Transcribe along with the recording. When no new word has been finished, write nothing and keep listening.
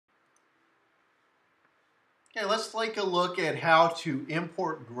Okay, let's take a look at how to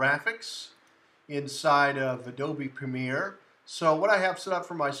import graphics inside of Adobe Premiere. So what I have set up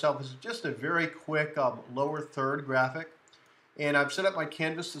for myself is just a very quick lower third graphic. And I've set up my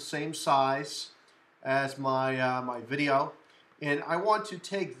canvas the same size as my video. And I want to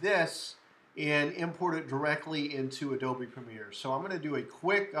take this and import it directly into Adobe Premiere. So I'm going to do a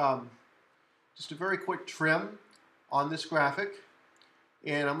quick, just a very quick trim on this graphic.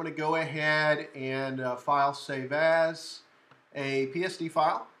 And I'm going to go ahead and file save as a PSD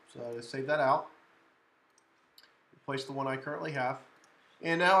file. So to save that out, replace the one I currently have.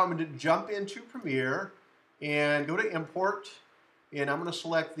 And now I'm going to jump into Premiere and go to import. And I'm going to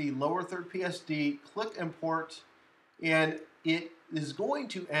select the lower third PSD, click import, and it is going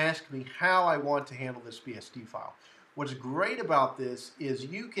to ask me how I want to handle this PSD file. What's great about this is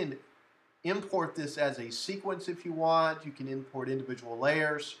you can import this as a sequence if you want. You can import individual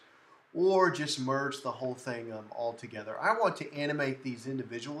layers or just merge the whole thing all together. I want to animate these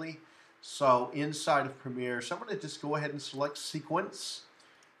individually, so inside of Premiere. So I'm going to just go ahead and select sequence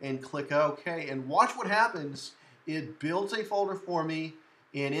and click OK, and watch what happens. It builds a folder for me,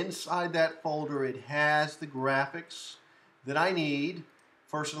 and inside that folder it has the graphics that I need,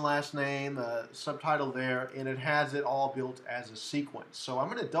 first and last name, subtitle there, and it has it all built as a sequence. So I'm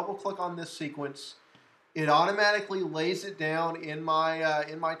going to double click on this sequence. It automatically lays it down in my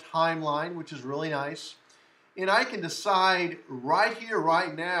timeline, which is really nice. And I can decide right here,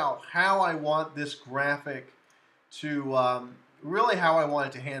 right now, how I want this graphic to, really how I want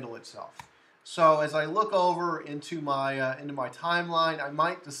it to handle itself. So as I look over into my timeline, I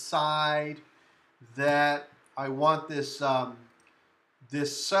might decide that I want this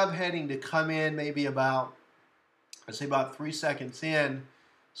this subheading to come in maybe about, let's say about 3 seconds in,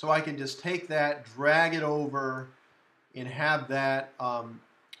 so I can just take that, drag it over, and have that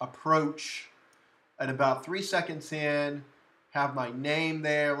approach at about 3 seconds in, have my name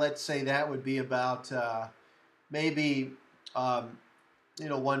there. Let's say that would be about maybe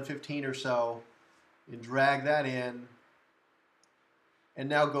 1:15 or so, and drag that in, and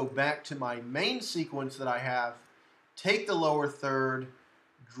now go back to my main sequence that I have, take the lower third,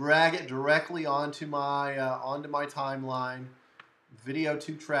 drag it directly onto my timeline, video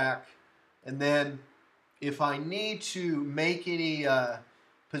 2 track, and then if I need to make any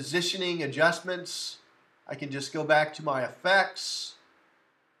positioning adjustments, I can just go back to my effects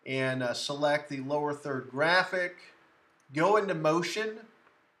and select the lower third graphic, go into motion,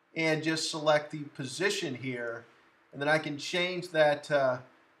 and just select the position here, and then I can change that,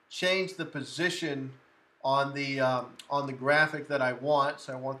 change the position on the graphic that I want.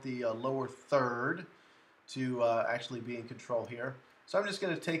 So I want the lower third to actually be in control here. So I'm just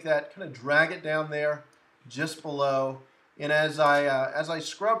going to take that, kind of drag it down there, just below. And as I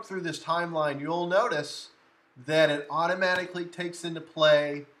scrub through this timeline, you'll notice that it automatically takes into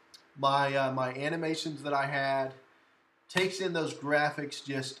play my animations that I had, takes in those graphics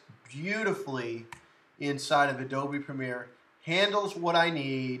just beautifully inside of Adobe Premiere, handles what I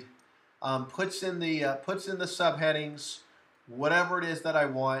need, puts in the subheadings, whatever it is that I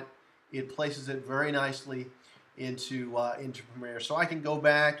want. It places it very nicely into Premiere. So I can go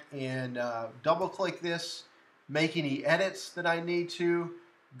back and double click this, make any edits that I need to,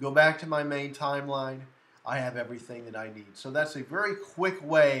 go back to my main timeline. I have everything that I need. So that's a very quick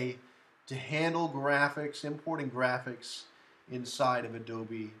way to handle graphics, importing graphics inside of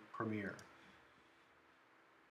Adobe Premiere.